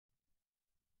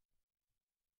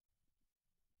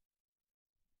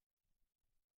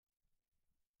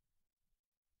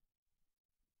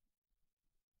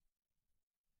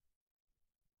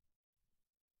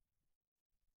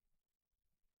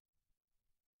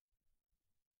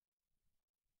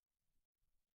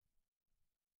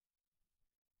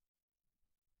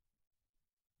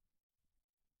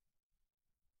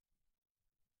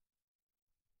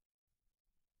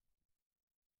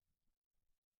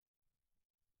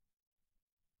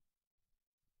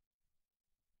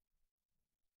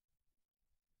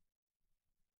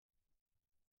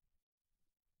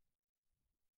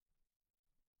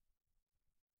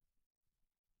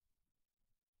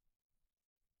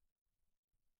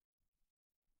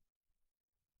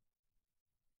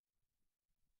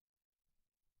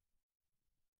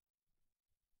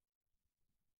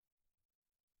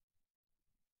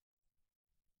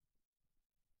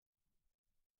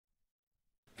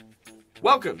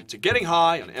Welcome to Getting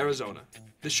High on Arizona,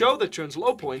 the show that turns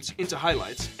low points into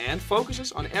highlights and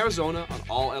focuses on Arizona on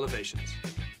all elevations.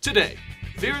 Today,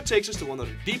 Vera takes us to one of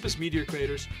the deepest meteor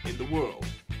craters in the world.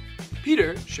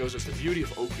 Peter shows us the beauty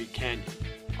of Oak Creek Canyon,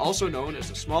 also known as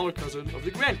the smaller cousin of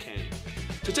the Grand Canyon.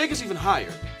 To take us even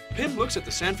higher, Pim looks at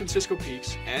the San Francisco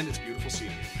peaks and its beautiful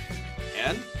scenery.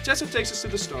 And Tessa takes us to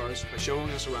the stars by showing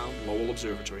us around Lowell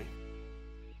Observatory.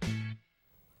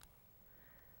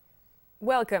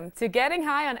 Welcome to Getting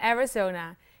High on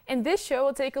Arizona. In this show,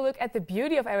 we'll take a look at the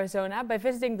beauty of Arizona by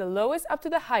visiting the lowest up to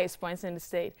the highest points in the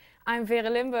state. I'm Vera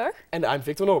Limburg. And I'm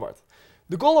Victor Norbert.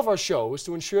 The goal of our show is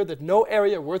to ensure that no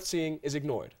area worth seeing is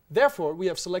ignored. Therefore, we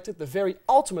have selected the very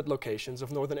ultimate locations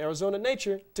of northern Arizona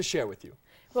nature to share with you.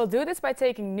 We'll do this by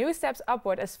taking new steps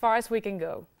upward as far as we can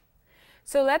go.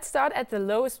 So let's start at the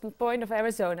lowest point of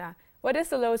Arizona. What is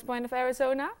the lowest point of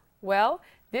Arizona? Well,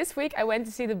 this week I went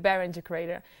to see the Barringer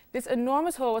crater. This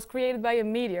enormous hole was created by a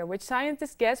meteor, which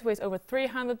scientists guess weighs over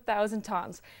 300,000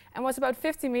 tons and was about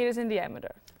 50 meters in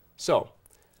diameter. So,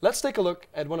 let's take a look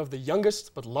at one of the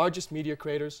youngest but largest meteor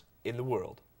craters in the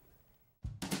world.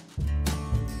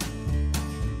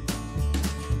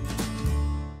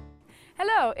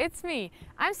 Hello, it's me.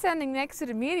 I'm standing next to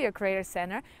the Meteor Crater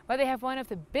Center, where they have one of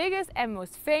the biggest and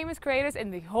most famous craters in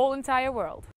the whole entire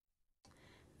world.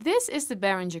 This is the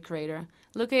Barringer crater,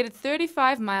 located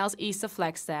 35 miles east of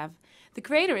Flagstaff. The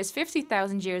crater is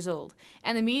 50,000 years old,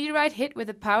 and the meteorite hit with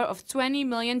a power of 20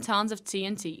 million tons of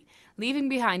TNT, leaving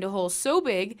behind a hole so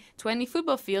big 20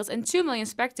 football fields and 2 million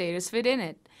spectators fit in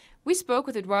it. We spoke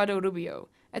with Eduardo Rubio,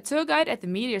 a tour guide at the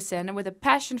Meteor Center with a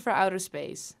passion for outer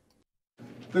space.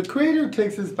 The crater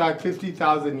takes us back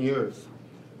 50,000 years.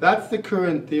 That's the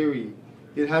current theory.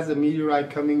 It has a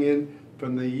meteorite coming in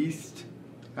from the east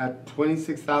at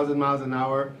 26,000 miles an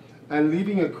hour and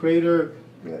leaving a crater,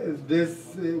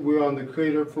 we're on the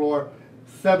crater floor,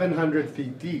 700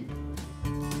 feet deep.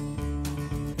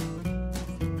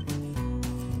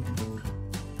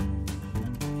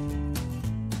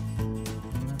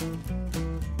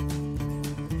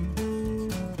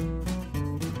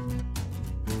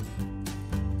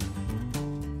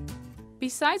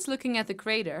 Besides looking at the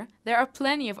crater, there are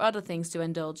plenty of other things to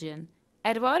indulge in.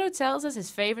 Eduardo tells us his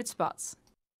favorite spots.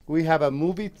 We have a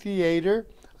movie theater,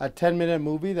 a 10-minute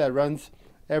movie that runs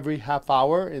every half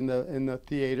hour in the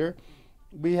theater.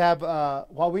 We have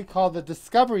what we call the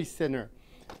Discovery Center,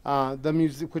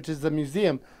 which is the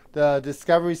museum. The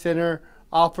Discovery Center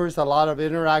offers a lot of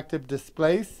interactive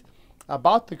displays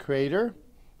about the crater.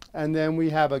 And then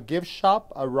we have a gift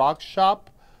shop, a rock shop.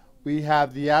 We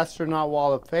have the Astronaut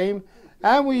Wall of Fame.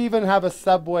 And we even have a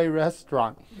Subway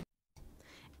restaurant.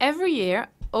 Every year,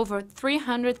 over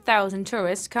 300,000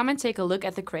 tourists come and take a look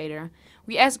at the crater.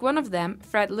 We asked one of them,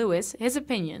 Fred Lewis, his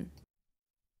opinion.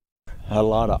 A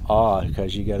lot of awe,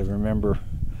 because you got to remember,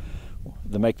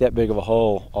 to make that big of a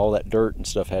hole, all that dirt and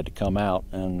stuff had to come out.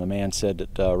 And the man said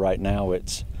that right now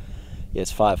it's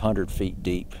 500 feet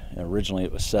deep. And originally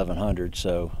it was 700,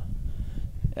 so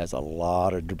there's a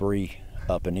lot of debris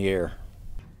up in the air.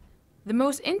 The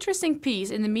most interesting piece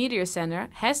in the Meteor Center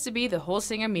has to be the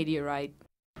Holsinger meteorite.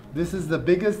 This is the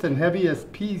biggest and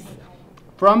heaviest piece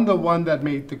from the one that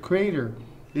made the crater.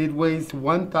 It weighs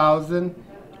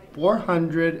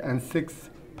 1,406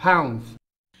 pounds.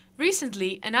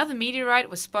 Recently, another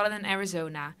meteorite was spotted in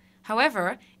Arizona.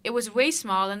 However, it was way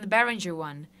smaller than the Barringer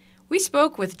one. We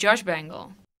spoke with Josh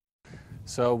Bangle.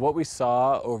 So what we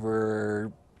saw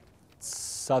over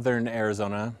southern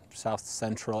Arizona, south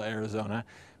central Arizona,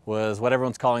 was what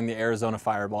everyone's calling the Arizona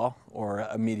fireball, or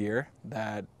a meteor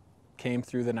that came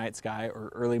through the night sky or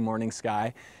early morning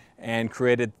sky and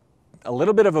created a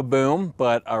little bit of a boom,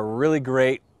 but a really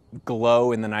great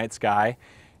glow in the night sky.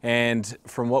 And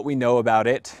from what we know about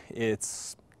it,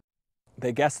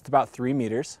 they guess it's about 3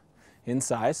 meters in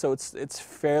size, so it's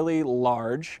fairly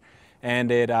large, and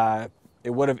it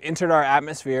would have entered our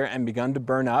atmosphere and begun to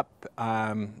burn up.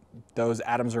 Those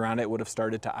atoms around it would have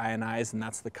started to ionize, and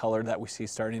that's the color that we see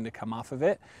starting to come off of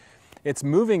it. It's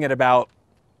moving at about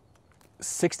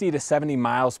 60 to 70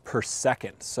 miles per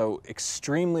second, so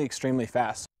extremely, extremely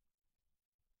fast.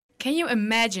 Can you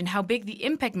imagine how big the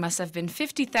impact must have been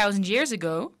 50,000 years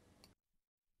ago?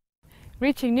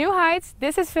 Reaching new heights,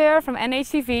 this is Vera from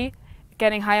NHTV,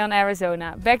 Getting High on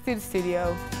Arizona. Back to the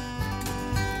studio.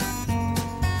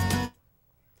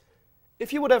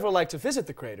 If you would ever like to visit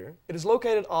the crater, it is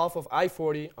located off of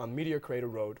I-40 on Meteor Crater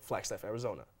Road, Flagstaff,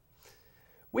 Arizona.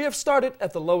 We have started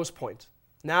at the lowest point.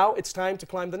 Now it's time to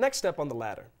climb the next step on the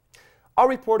ladder. Our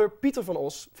reporter Pieter van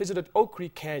Os visited Oak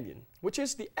Creek Canyon, which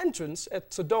is the entrance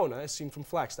at Sedona as seen from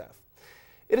Flagstaff.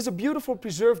 It is a beautiful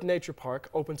preserved nature park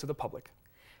open to the public.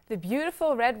 The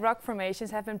beautiful red rock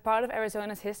formations have been part of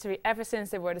Arizona's history ever since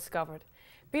they were discovered.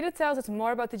 Peter tells us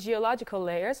more about the geological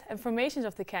layers and formations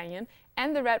of the canyon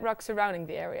and the red rock surrounding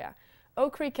the area.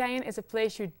 Oak Creek Canyon is a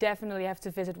place you definitely have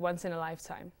to visit once in a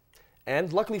lifetime.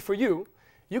 And luckily for you,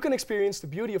 you can experience the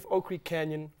beauty of Oak Creek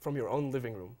Canyon from your own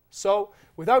living room. So,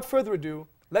 without further ado,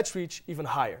 let's reach even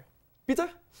higher. Peter?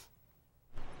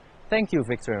 Thank you,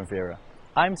 Victor and Vera.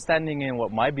 I'm standing in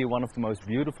what might be one of the most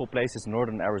beautiful places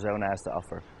northern Arizona has to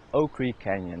offer, Oak Creek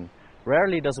Canyon.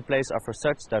 Rarely does a place offer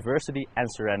such diversity and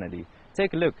serenity.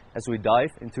 Take a look as we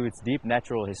dive into its deep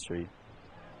natural history.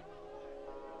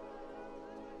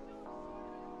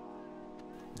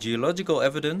 Geological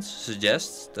evidence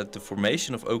suggests that the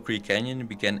formation of Oak Creek Canyon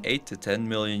began 8 to 10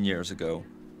 million years ago,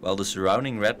 while the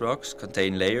surrounding red rocks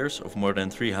contain layers of more than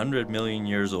 300 million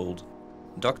years old.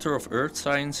 Doctor of Earth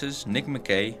Sciences Nick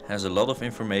McKay has a lot of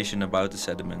information about the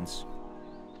sediments.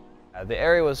 The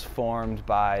area was formed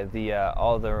by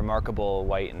all the remarkable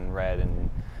white and red and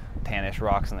tannish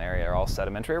rocks in the area are all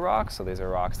sedimentary rocks. So these are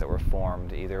rocks that were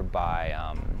formed either by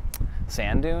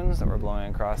sand dunes that were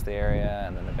blowing across the area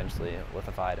and then eventually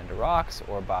lithified into rocks,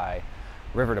 or by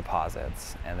river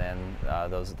deposits, and then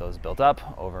those built up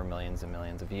over millions and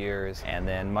millions of years, and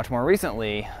then much more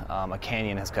recently a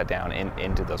canyon has cut down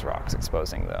into those rocks,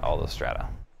 exposing all those strata.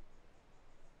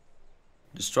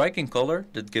 The striking color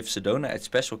that gives Sedona its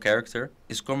special character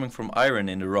is coming from iron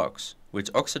in the rocks, which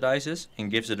oxidizes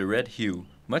and gives it a red hue,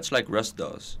 much like rust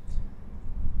does.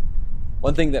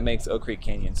 One thing that makes Oak Creek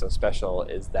Canyon so special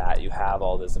is that you have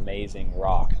all this amazing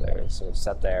rock that is sort of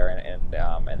set there, and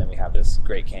then we have this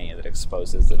great canyon that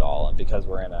exposes it all. And because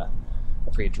we're in a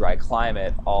pretty dry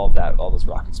climate, all those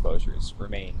rock exposures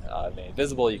remain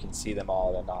visible. You can see them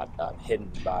all. They're not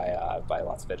hidden by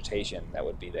lots of vegetation that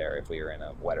would be there if we were in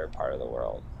a wetter part of the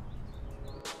world.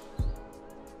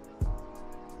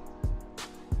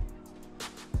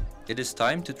 It is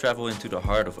time to travel into the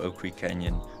heart of Oak Creek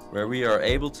Canyon, where we are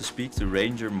able to speak to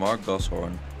Ranger Mark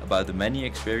Goshorn about the many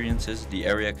experiences the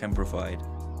area can provide.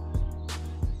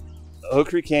 Oak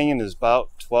Creek Canyon is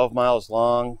about 12 miles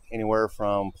long, anywhere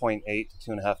from 0.8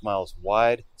 to 2.5 miles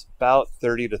wide. It's about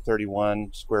 30 to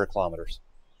 31 square kilometers.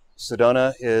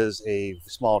 Sedona is a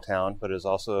small town, but is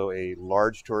also a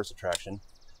large tourist attraction.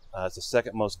 It's the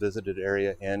second most visited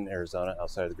area in Arizona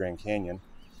outside of the Grand Canyon.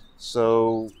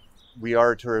 So we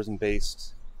are a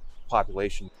tourism-based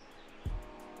population.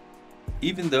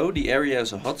 Even though the area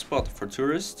is a hotspot for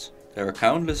tourists, there are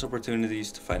countless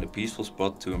opportunities to find a peaceful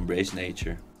spot to embrace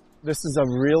nature. This is a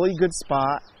really good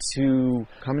spot to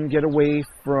come and get away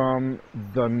from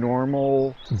the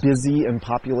normal busy and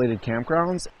populated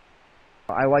campgrounds.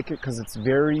 I like it because it's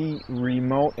very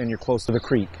remote and you're close to the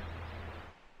creek.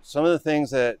 Some of the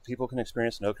things that people can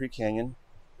experience in Oak Creek Canyon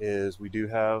is we do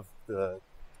have the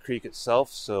creek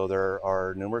itself, so there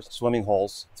are numerous swimming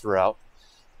holes throughout.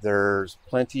 There's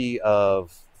plenty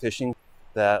of fishing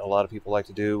that a lot of people like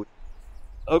to do.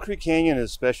 Oak Creek Canyon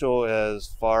is special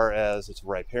as far as it's a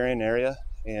riparian area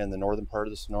in the northern part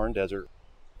of the Sonoran Desert.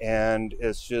 And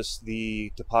it's just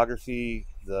the topography,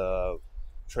 the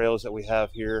trails that we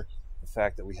have here, the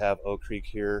fact that we have Oak Creek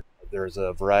here. There's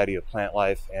a variety of plant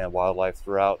life and wildlife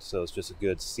throughout, so it's just a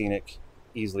good scenic,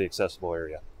 easily accessible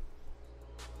area.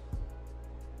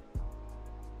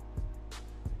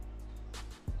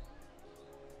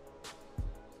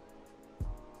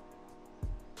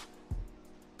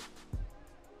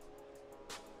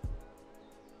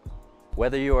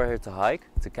 Whether you are here to hike,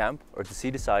 to camp, or to see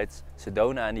the sights,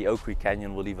 Sedona and the Oak Creek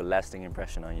Canyon will leave a lasting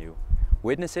impression on you.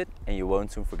 Witness it and you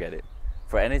won't soon forget it.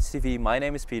 For NHTV, my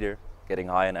name is Peter, getting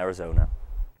high in Arizona.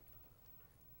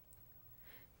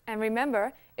 And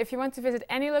remember, if you want to visit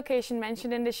any location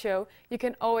mentioned in the show, you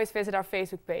can always visit our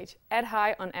Facebook page,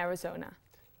 @HighOnArizona.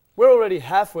 We're already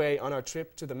halfway on our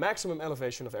trip to the maximum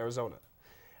elevation of Arizona.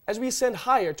 As we ascend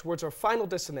higher towards our final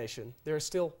destination, there is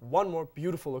still one more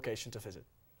beautiful location to visit.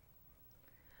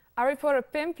 Our reporter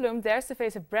Pim Plum dares to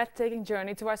face a breathtaking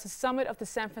journey towards the summit of the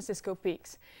San Francisco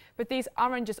Peaks. But these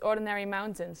aren't just ordinary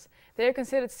mountains. They are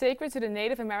considered sacred to the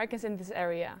Native Americans in this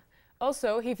area.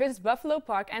 Also, he visits Buffalo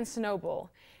Park and Snowball,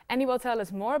 and he will tell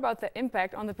us more about the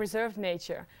impact on the preserved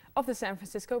nature of the San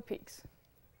Francisco Peaks.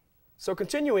 So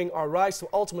continuing our rise to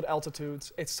ultimate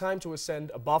altitudes, it's time to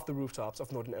ascend above the rooftops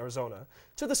of northern Arizona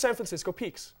to the San Francisco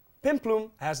Peaks. Pim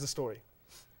Plum has the story.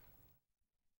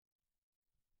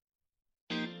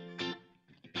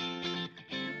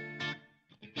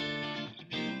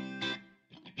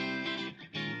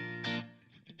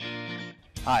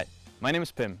 Hi, my name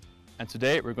is Pim, and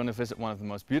today we're going to visit one of the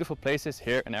most beautiful places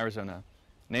here in Arizona,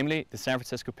 namely the San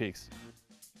Francisco Peaks.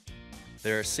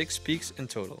 There are 6 peaks in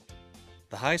total.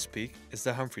 The highest peak is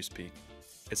the Humphreys Peak.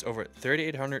 It's over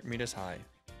 3,800 meters high.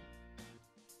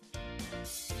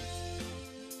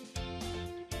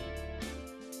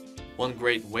 One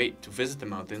great way to visit the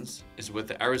mountains is with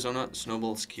the Arizona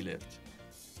Snowball Ski Lift.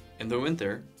 In the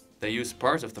winter, they use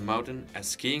parts of the mountain as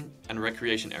skiing and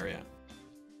recreation area.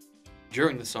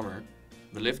 During the summer,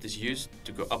 the lift is used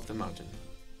to go up the mountain.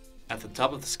 At the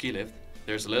top of the ski lift,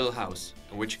 there's a little house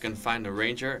in which you can find a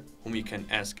ranger whom you can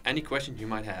ask any question you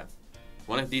might have.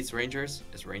 One of these rangers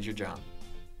is Ranger John.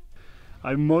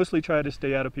 I mostly try to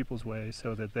stay out of people's way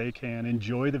so that they can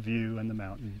enjoy the view and the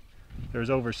mountain. There's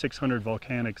over 600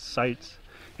 volcanic sites.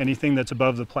 Anything that's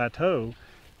above the plateau,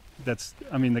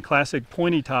 the classic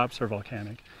pointy tops are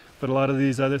volcanic, but a lot of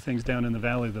these other things down in the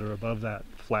valley that are above that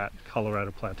flat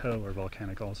Colorado plateau are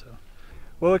volcanic also.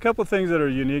 Well, a couple things that are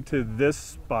unique to this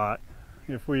spot,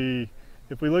 if we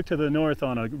look to the north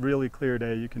on a really clear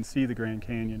day, you can see the Grand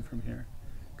Canyon from here.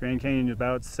 Grand Canyon is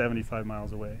about 75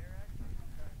 miles away,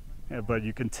 but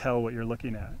you can tell what you're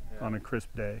looking at on a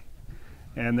crisp day.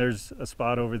 And there's a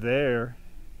spot over there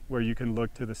where you can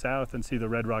look to the south and see the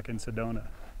red rock in Sedona.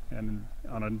 And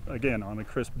again, on a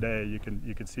crisp day, you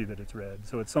can see that it's red.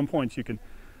 So at some points you can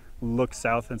look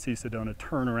south and see Sedona,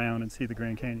 turn around and see the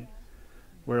Grand Canyon.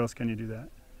 Where else can you do that?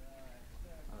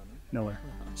 Nowhere.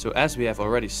 So as we have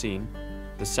already seen,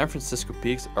 the San Francisco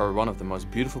Peaks are one of the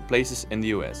most beautiful places in the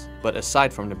US. But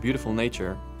aside from the beautiful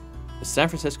nature, the San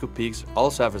Francisco Peaks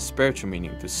also have a spiritual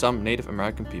meaning to some Native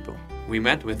American people. We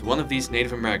met with one of these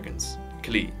Native Americans,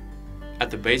 Klee, at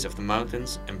the base of the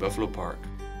mountains in Buffalo Park.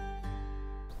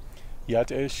 Yat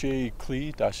Eshe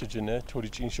Klee Dashajane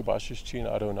Torichin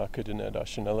Shabashichin Ado Nakadina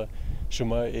Dashanella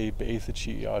Shuma E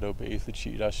Beathachi Ado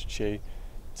Beathachi Dashache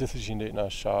Zithajinde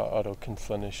Nasha Ado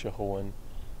Kinflanish Yehoan.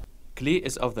 Klee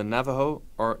is of the Navajo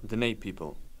or Dene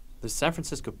people. The San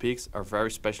Francisco Peaks are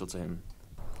very special to him.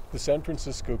 The San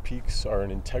Francisco Peaks are an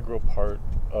integral part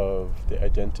of the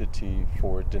identity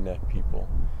for Dene people,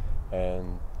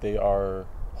 and they are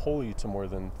holy to more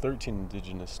than 13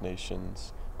 indigenous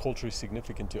nations, culturally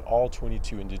significant to all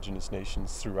 22 indigenous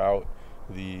nations throughout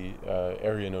the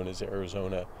area known as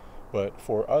Arizona. But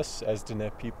for us as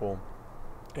Dene people,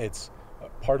 it's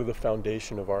part of the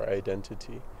foundation of our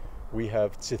identity. We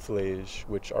have tzithlej,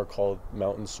 which are called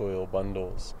mountain soil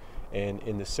bundles. And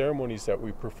in the ceremonies that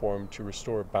we perform to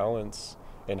restore balance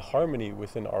and harmony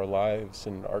within our lives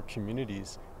and our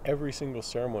communities, every single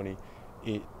ceremony,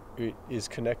 it is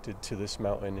connected to this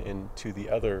mountain and to the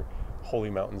other holy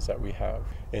mountains that we have.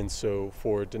 And so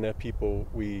for Dene people,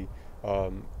 we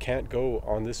can't go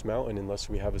on this mountain unless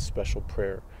we have a special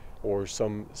prayer or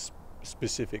some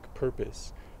specific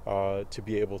purpose to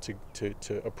be able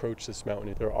to approach this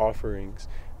mountain. There are offerings,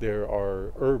 there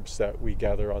are herbs that we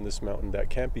gather on this mountain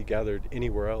that can't be gathered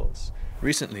anywhere else.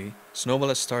 Recently,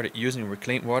 snowballers started using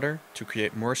reclaimed water to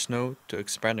create more snow to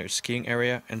expand their skiing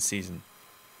area and season.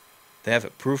 They have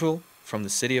approval from the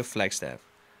city of Flagstaff,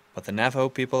 but the Navajo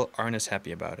people aren't as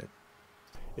happy about it.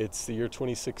 It's the year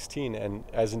 2016, and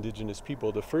as indigenous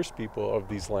people, the first people of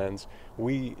these lands,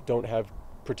 we don't have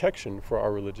protection for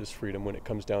our religious freedom when it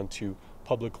comes down to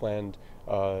public land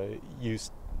use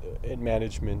and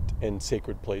management and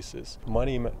sacred places.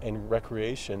 Money and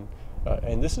recreation,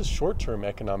 and this is short-term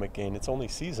economic gain, it's only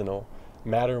seasonal,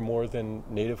 matter more than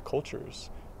native cultures,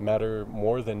 matter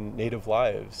more than native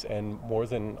lives, and more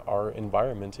than our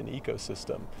environment and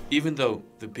ecosystem. Even though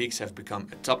the peaks have become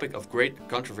a topic of great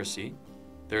controversy,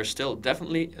 there is still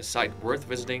definitely a site worth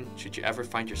visiting should you ever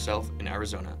find yourself in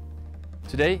Arizona.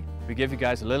 Today, we give you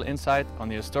guys a little insight on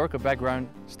the historical background,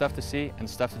 stuff to see and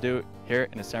stuff to do here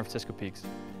in the San Francisco Peaks.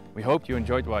 We hope you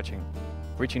enjoyed watching.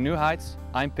 Reaching new heights,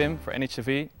 I'm Pim for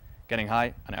NHTV, getting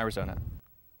high on Arizona.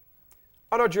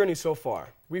 On our journey so far,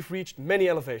 we've reached many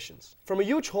elevations, from a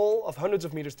huge hole of hundreds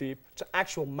of meters deep to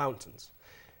actual mountains.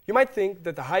 You might think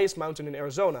that the highest mountain in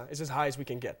Arizona is as high as we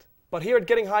can get, but here at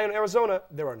Getting High on Arizona,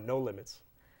 there are no limits.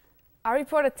 Our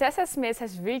reporter Tessa Smith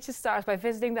has reached the stars by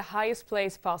visiting the highest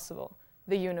place possible,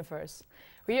 the universe.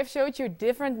 We have showed you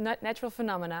different natural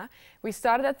phenomena. We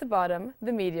started at the bottom,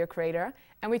 the meteor crater,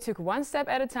 and we took one step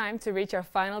at a time to reach our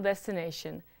final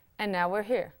destination. And now we're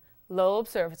here, Lowell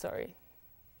Observatory.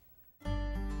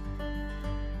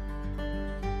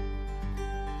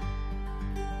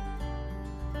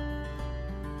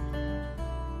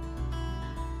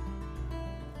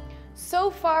 So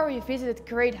far we visited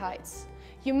great heights.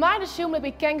 You might assume that we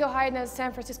can go higher than the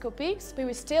San Francisco Peaks, but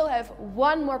we still have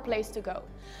one more place to go.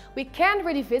 We can't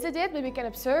really visit it, but we can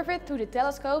observe it through the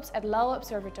telescopes at Lowell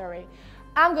Observatory.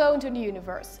 I'm going to the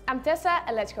universe. I'm Tessa,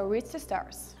 and let's go reach the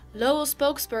stars. Lowell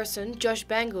spokesperson Josh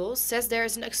Bangle says there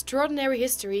is an extraordinary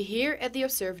history here at the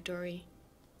observatory.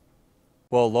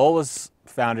 Well, Lowell was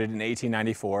founded in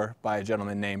 1894 by a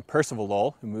gentleman named Percival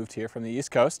Lowell, who moved here from the East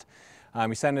Coast.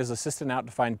 He sent his assistant out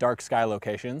to find dark sky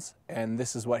locations, and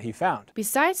this is what he found.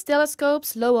 Besides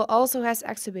telescopes, Lowell also has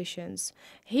exhibitions.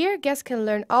 Here, guests can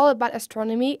learn all about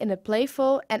astronomy in a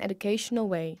playful and educational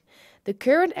way. The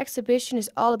current exhibition is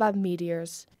all about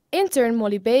meteors. Intern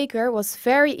Molly Baker was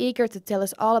very eager to tell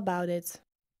us all about it.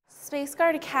 Space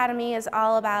Guard Academy is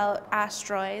all about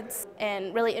asteroids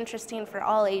and really interesting for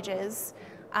all ages.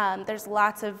 There's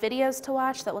lots of videos to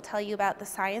watch that will tell you about the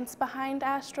science behind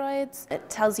asteroids. It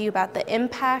tells you about the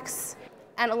impacts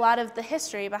and a lot of the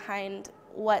history behind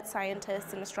what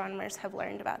scientists and astronomers have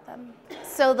learned about them.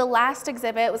 So the last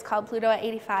exhibit was called Pluto at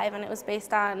 85, and it was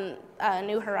based on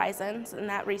New Horizons and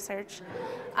that research.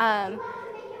 And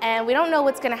we don't know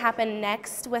what's going to happen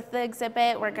next with the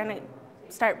exhibit. We're going to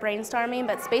start brainstorming,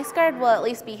 but Space Guard will at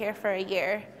least be here for a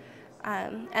year.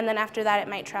 And then after that, it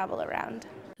might travel around.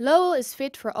 Lowell is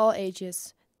fit for all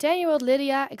ages. 10-year-old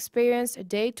Lydia experienced a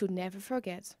day to never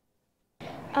forget.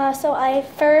 So I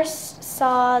first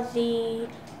saw the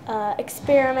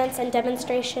experiments and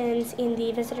demonstrations in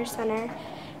the visitor center,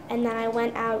 and then I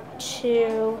went out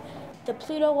to the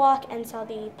Pluto Walk and saw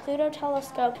the Pluto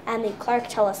telescope and the Clark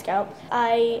telescope.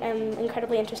 I am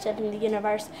incredibly interested in the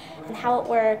universe and how it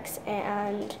works,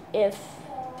 and if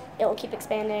it will keep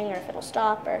expanding or if it will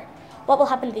stop, or what will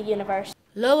happen to the universe.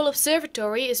 Lowell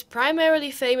Observatory is primarily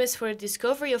famous for the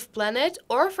discovery of planet,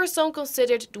 or for some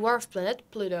considered dwarf planet,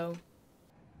 Pluto.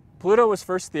 Pluto was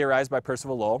first theorized by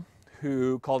Percival Lowell,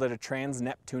 who called it a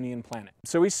trans-Neptunian planet.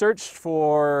 So we searched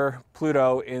for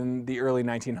Pluto in the early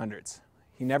 1900s.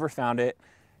 He never found it.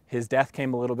 His death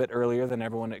came a little bit earlier than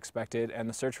everyone expected, and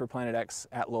the search for Planet X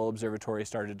at Lowell Observatory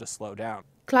started to slow down.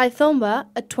 Clyde Tombaugh,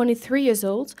 at 23 years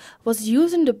old, was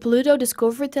using the Pluto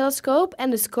Discovery Telescope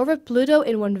and discovered Pluto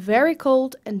in one very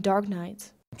cold and dark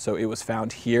night. So it was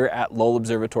found here at Lowell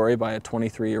Observatory by a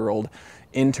 23-year-old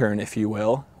intern, if you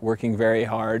will, working very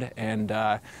hard, and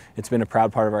it's been a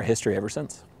proud part of our history ever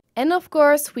since. And of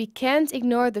course, we can't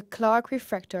ignore the Clark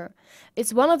refractor.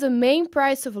 It's one of the main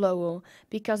prizes of Lowell,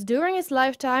 because during his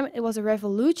lifetime it was a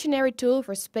revolutionary tool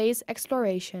for space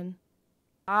exploration.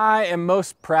 I am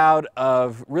most proud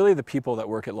of really the people that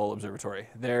work at Lowell Observatory.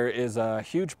 There is a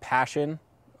huge passion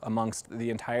amongst the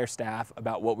entire staff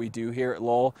about what we do here at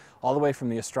Lowell, all the way from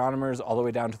the astronomers, all the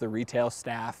way down to the retail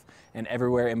staff, and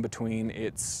everywhere in between.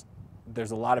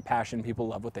 There's a lot of passion. People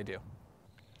love what they do.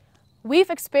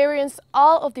 We've experienced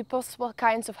all of the possible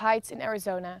kinds of heights in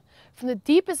Arizona, from the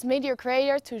deepest meteor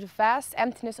crater to the vast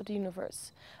emptiness of the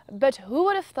universe. But who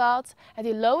would have thought that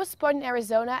the lowest point in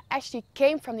Arizona actually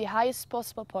came from the highest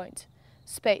possible point?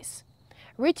 Space.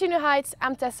 Reaching new heights,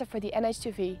 I'm Tessa for the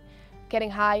NH2V, getting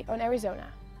high on Arizona.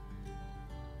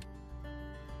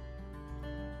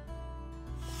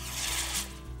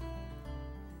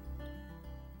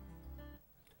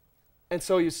 And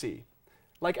so you see,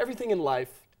 like everything in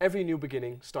life, every new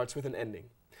beginning starts with an ending.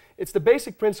 It's the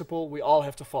basic principle we all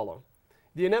have to follow,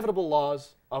 the inevitable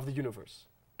laws of the universe.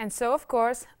 And so, of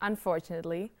course,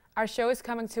 unfortunately, our show is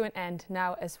coming to an end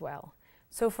now as well.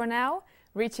 So for now,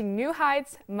 reaching new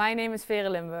heights, my name is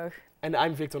Vera Limburg. And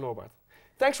I'm Victor Norbert.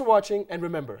 Thanks for watching, and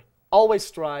remember, always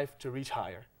strive to reach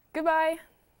higher. Goodbye.